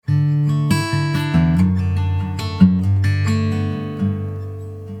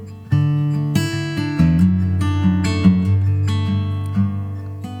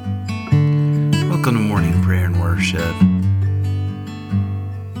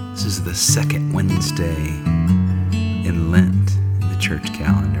This is the second Wednesday in Lent in the church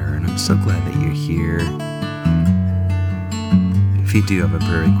calendar, and I'm so glad that you're here. If you do have a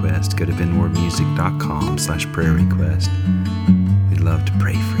prayer request, go to benwardmusic.com/prayer request. We'd love to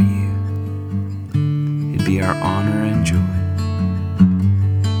pray for you. It'd be our honor and joy.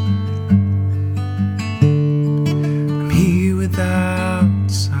 I'm here without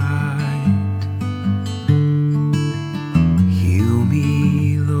sight. Heal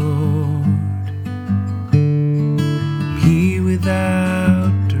me, Lord. I'm here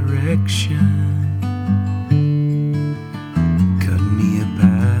without direction.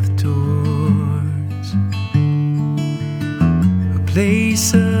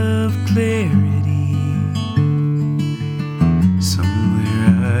 Place of clarity,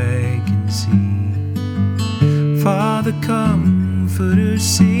 somewhere I can see. Father, comforter,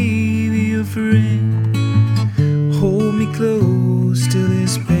 Savior, friend, hold me close till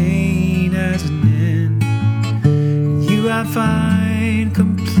this pain has an end. In you I find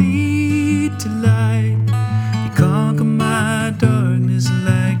complete delight. You conquer my darkness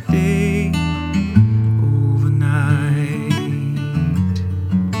like day.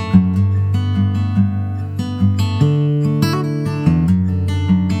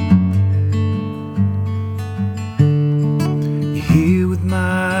 Here with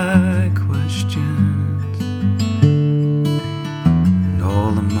my questions and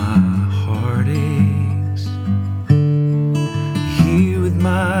all of my heartaches. Here with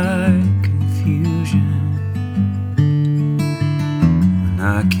my confusion when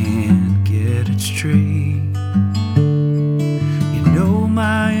I can't get it straight. You know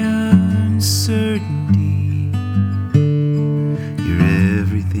my uncertainty. You're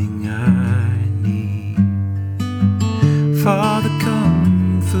everything I need. Father,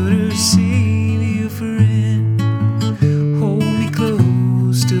 comforter, Savior, friend, hold me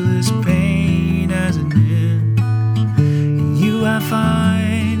close till this pain has an end. In you I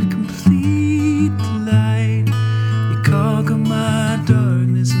find complete delight. You conquer my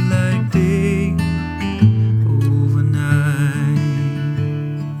darkness like day overnight.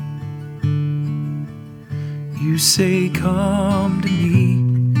 You say, come to me,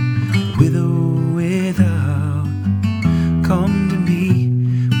 with or without. Come to me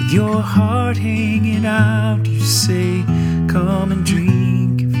with your heart hanging out. You say, come and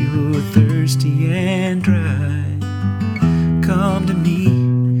drink if you're thirsty and dry. Come to me,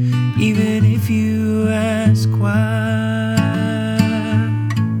 even if you ask why.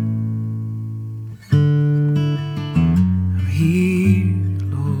 I'm here,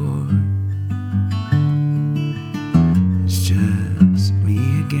 Lord. It's just me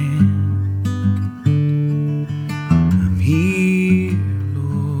again. Here,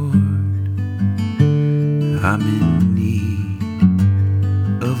 Lord, I'm in need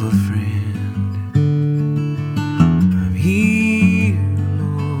of a friend. I'm here,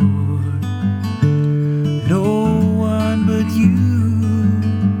 Lord, no one but you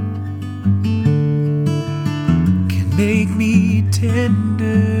can make me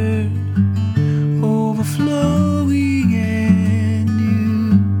tender, overflowing and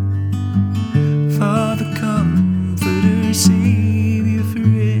new. Father, Savior,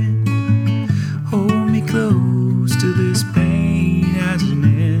 friend, hold me close till this pain has an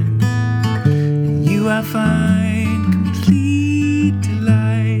end. In you I find complete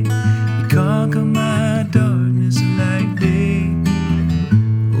delight. You conquer my darkness like day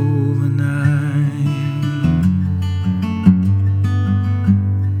overnight.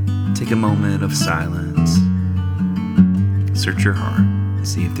 Take a moment of silence. Search your heart.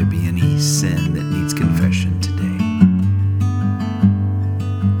 See if there be any sin that needs confession today.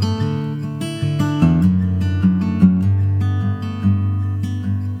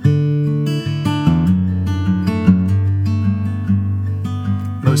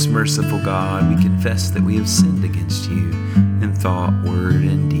 Most merciful God, we confess that we have sinned against you in thought, word,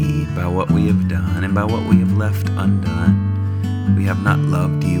 and deed, by what we have done and by what we have left undone. We have not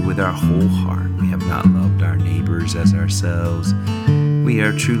loved you with our whole heart. We have not loved our neighbors as ourselves. We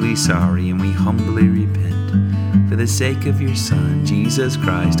are truly sorry and we humbly repent. For the sake of your Son, Jesus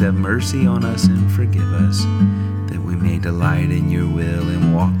Christ, have mercy on us and forgive us, that we may delight in your will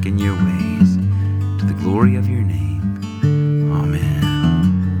and walk in your ways, to the glory of your name. Amen.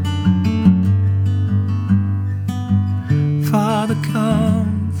 Father,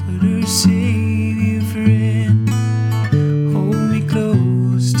 comforter, Savior, friend, hold me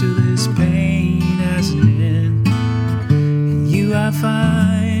close till this pain has an end. In you I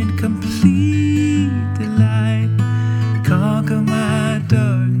find complete delight. Conquer my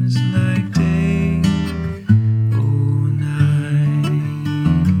darkness like day or night.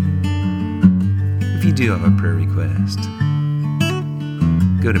 do have a prayer request,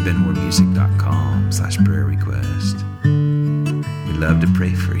 go to benwardmusic.com/prayer request. We'd love to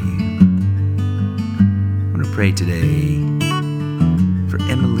pray for you. I want to pray today for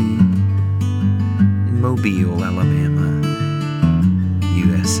Emily in Mobile, Alabama,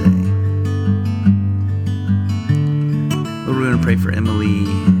 USA. Lord, we're going to pray for Emily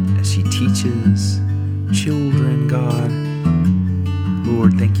as she teaches children, God.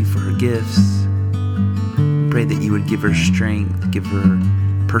 Lord, thank you for her gifts. Pray that you would give her strength, give her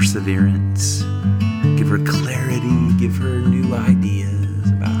perseverance, give her clarity, give her new ideas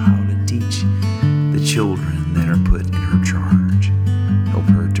about how to teach the children that are put in her charge. Help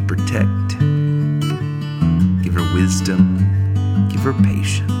her to protect, give her wisdom, give her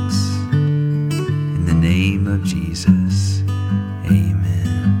patience. In the name of Jesus,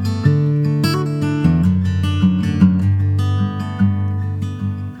 amen.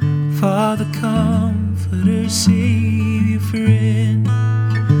 Father, Comforter, Savior, friend,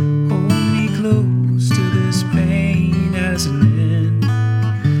 hold me close to this pain as an end.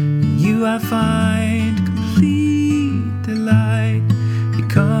 In you I find complete delight. You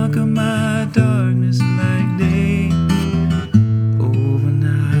conquer my darkness like day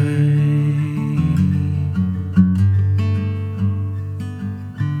overnight.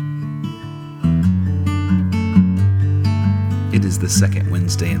 It is the second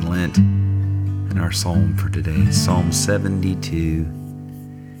Wednesday in Lent, and our psalm for today, Psalm 72.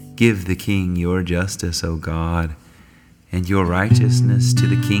 Give the king your justice, O God, and your righteousness to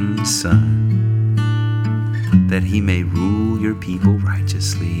the king's son, that he may rule your people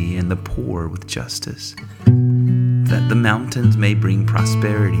righteously and the poor with justice, that the mountains may bring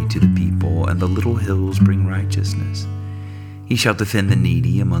prosperity to the people and the little hills bring righteousness. He shall defend the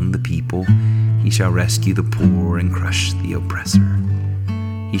needy among the people. He shall rescue the poor and crush the oppressor.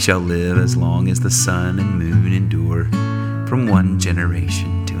 He shall live as long as the sun and moon endure, from one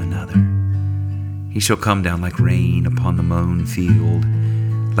generation to another. He shall come down like rain upon the mown field,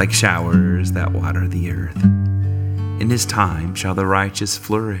 like showers that water the earth. In his time shall the righteous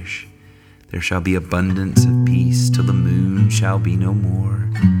flourish. There shall be abundance of peace till the moon shall be no more.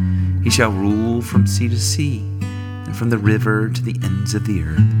 He shall rule from sea to sea, and from the river to the ends of the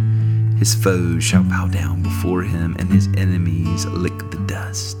earth. His foes shall bow down before him, and his enemies lick the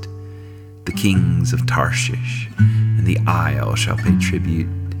dust. The kings of Tarshish and the Isle shall pay tribute,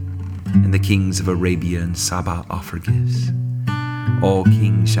 and the kings of Arabia and Saba offer gifts. All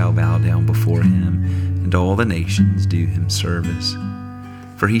kings shall bow down before him, and all the nations do him service.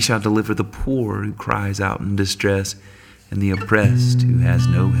 For he shall deliver the poor who cries out in distress, and the oppressed who has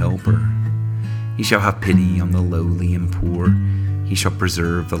no helper. He shall have pity on the lowly and poor. He shall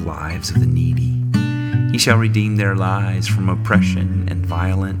preserve the lives of the needy. He shall redeem their lives from oppression and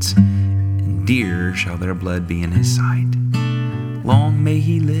violence, and dear shall their blood be in his sight. Long may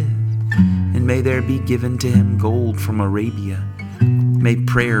he live, and may there be given to him gold from Arabia. May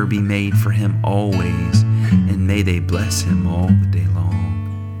prayer be made for him always, and may they bless him all the day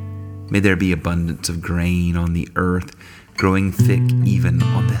long. May there be abundance of grain on the earth, growing thick even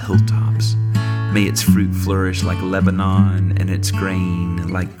on the hilltops. May its fruit flourish like Lebanon, and its grain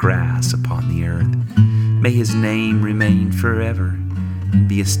like grass upon the earth. May his name remain forever, and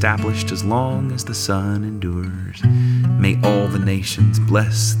be established as long as the sun endures. May all the nations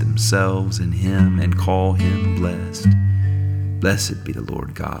bless themselves in him and call him blessed. Blessed be the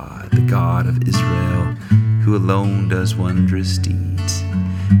Lord God, the God of Israel, who alone does wondrous deeds.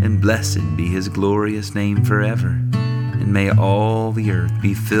 And blessed be his glorious name forever. And may all the earth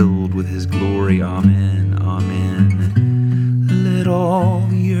be filled with his glory. Amen. Amen. Let all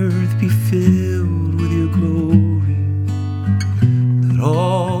the earth be filled with your glory. Let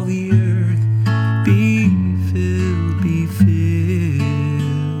all the earth be filled, be filled.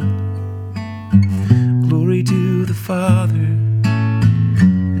 Glory to the Father,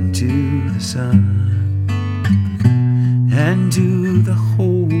 and to the Son, and to the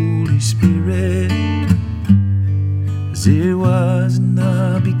Holy Spirit, as it was in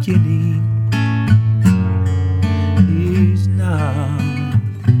the beginning, is now,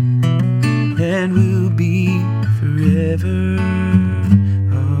 and will be forever.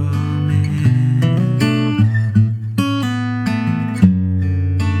 Amen.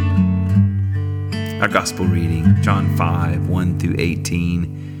 Our Gospel reading, John 5, 1 through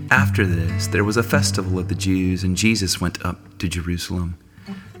 18. After this, there was a festival of the Jews, and Jesus went up to Jerusalem.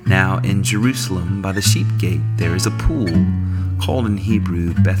 Now in Jerusalem, by the sheep gate, there is a pool, called in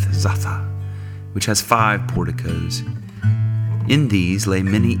Hebrew Bethzatha, which has 5 porticos. In these lay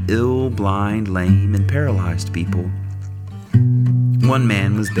many ill, blind, lame, and paralyzed people. One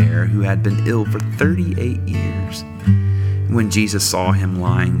man was there who had been ill for 38 years. When Jesus saw him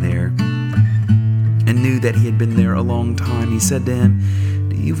lying there and knew that he had been there a long time, he said to him,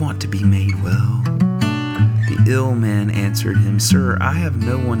 "Do you want to be made well?" The ill man answered him, "Sir, I have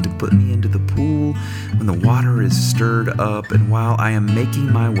no one to put me into the pool when the water is stirred up, and while I am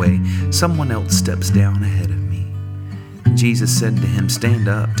making my way, someone else steps down ahead of me." And Jesus said to him, "Stand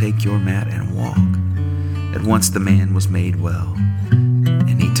up, take your mat, and walk." At once the man was made well,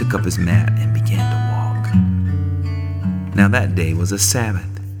 and he took up his mat and began to walk. Now that day was a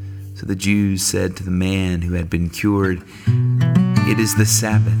Sabbath. So the Jews said to the man who had been cured, "It is the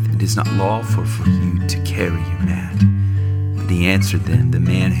Sabbath. It is not lawful for you to carry your mat." But he answered them, "The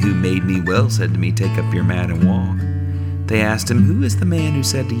man who made me well said to me, 'Take up your mat and walk.'" They asked him, "Who is the man who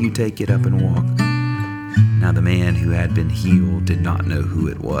said to you, 'Take it up and walk'?" Now the man who had been healed did not know who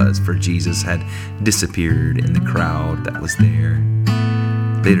it was, for Jesus had disappeared in the crowd that was there.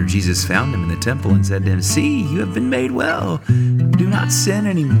 Later Jesus found him in the temple and said to him, "See, you have been made well. Do not sin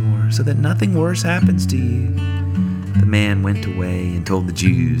anymore, so that nothing worse happens to you." The man went away and told the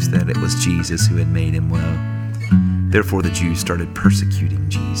Jews that it was Jesus who had made him well. Therefore the Jews started persecuting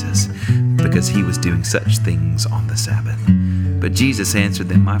Jesus because he was doing such things on the Sabbath. But Jesus answered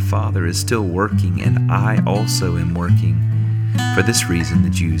them, "My Father is still working, and I also am working." For this reason the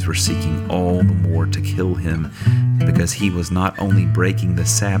Jews were seeking all the more to kill him, because he was not only breaking the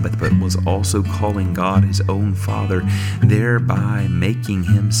Sabbath, but was also calling God his own Father, thereby making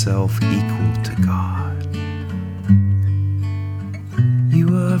himself equal to God.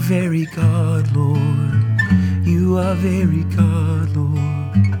 You are very God, Lord. You are very God, Lord.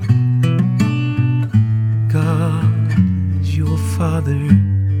 God is your Father.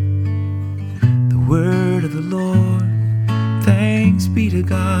 The word of the Lord. Thanks be to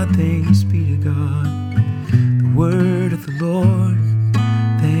God, thanks be to God. The word of the Lord,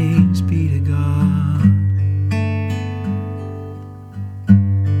 thanks be to God.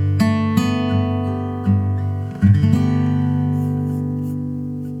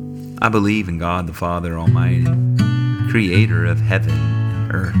 I believe in God the Father Almighty, creator of heaven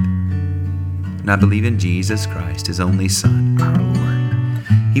and earth. And I believe in Jesus Christ, his only Son, our Lord.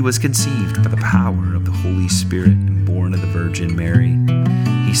 He was conceived by the power of the Holy Spirit and born of the Virgin Mary.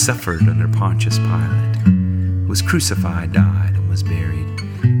 He suffered under Pontius Pilate, was crucified, died, and was buried.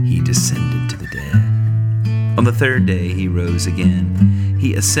 He descended to the dead. On the third day he rose again.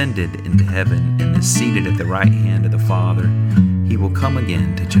 He ascended into heaven and is seated at the right hand of the Father. He will come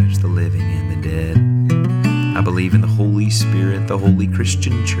again to judge the living and the dead. I believe in the Holy Spirit, the holy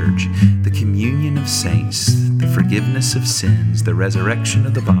Christian church, the communion of saints, the forgiveness of sins, the resurrection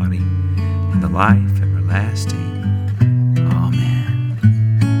of the body, and the life everlasting. Amen.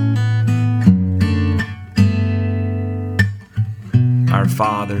 Our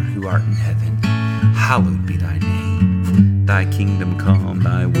Father, who art in heaven, hallowed be thy name. Thy kingdom come,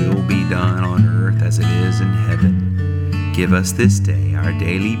 thy will be done on earth as it is in heaven. Give us this day our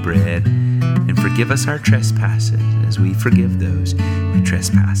daily bread, and forgive us our trespasses as we forgive those who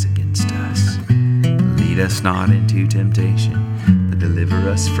trespass against us. Lead us not into temptation, but deliver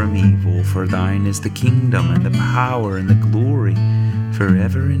us from evil. For thine is the kingdom and the power and the glory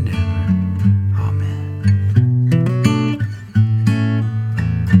forever and ever. Amen.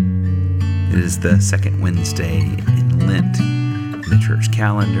 It is the second Wednesday in Lent in the church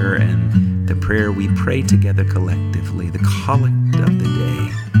calendar, and the prayer we pray together collectively, the collect of the day.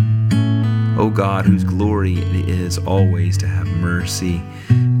 O God, whose glory it is always to have mercy,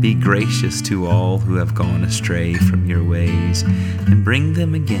 be gracious to all who have gone astray from your ways, and bring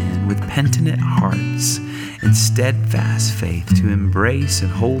them again with penitent hearts and steadfast faith to embrace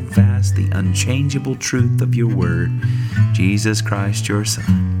and hold fast the unchangeable truth of your word, Jesus Christ, your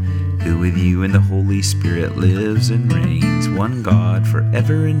Son, who with you and the Holy Spirit lives and reigns, one God,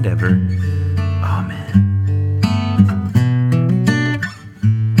 forever and ever. Amen.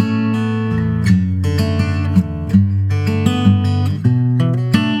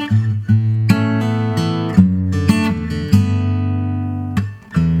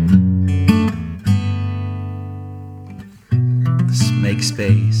 Let's make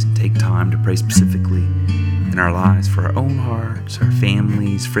space and take time to pray specifically in our lives for our own hearts, our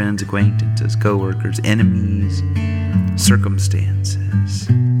families, friends, acquaintances, co-workers, enemies, circumstances.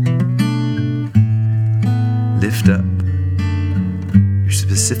 Lift up your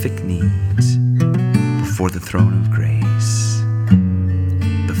specific needs before the throne of grace.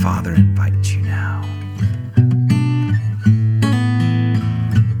 The Father invites you now.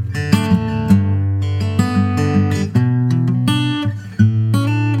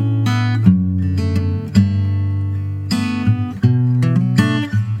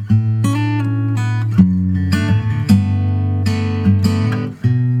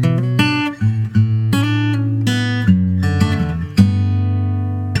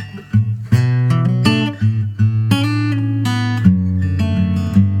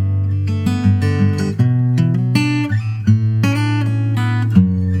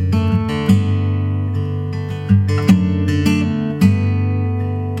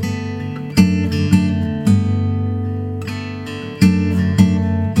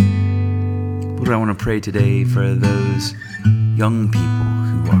 Lord, I want to pray today for those young people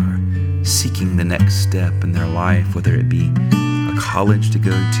who are seeking the next step in their life, whether it be a college to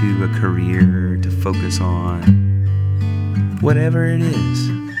go to, a career to focus on, whatever it is,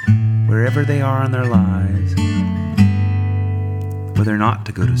 wherever they are in their lives, whether not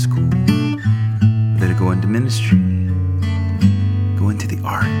to go to school, whether to go into ministry, go into the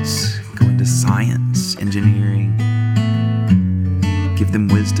arts, go into science, engineering. Give them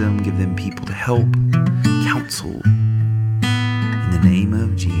wisdom, give them people to help, counsel. In the name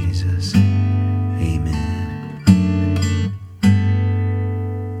of Jesus, amen.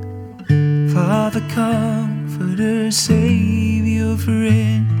 Father, Comforter, Savior,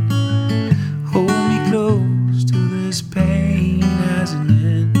 friend, hold me close till this pain has an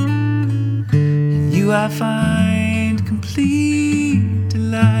end. In you I find complete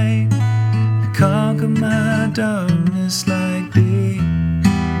delight. I conquer my darkness like day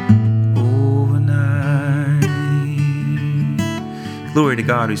overnight. Glory to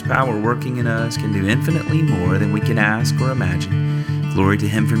God, whose power working in us can do infinitely more than we can ask or imagine. Glory to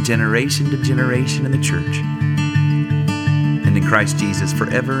him from generation to generation in the church and in Christ Jesus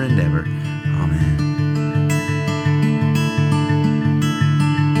forever and ever. Amen.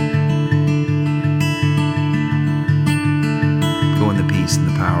 Go in the peace and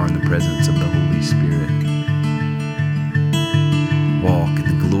the power and the presence of the Holy Spirit. Walk in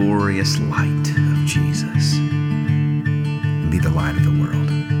the glorious light of Jesus and be the light of the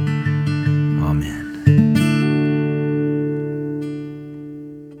world.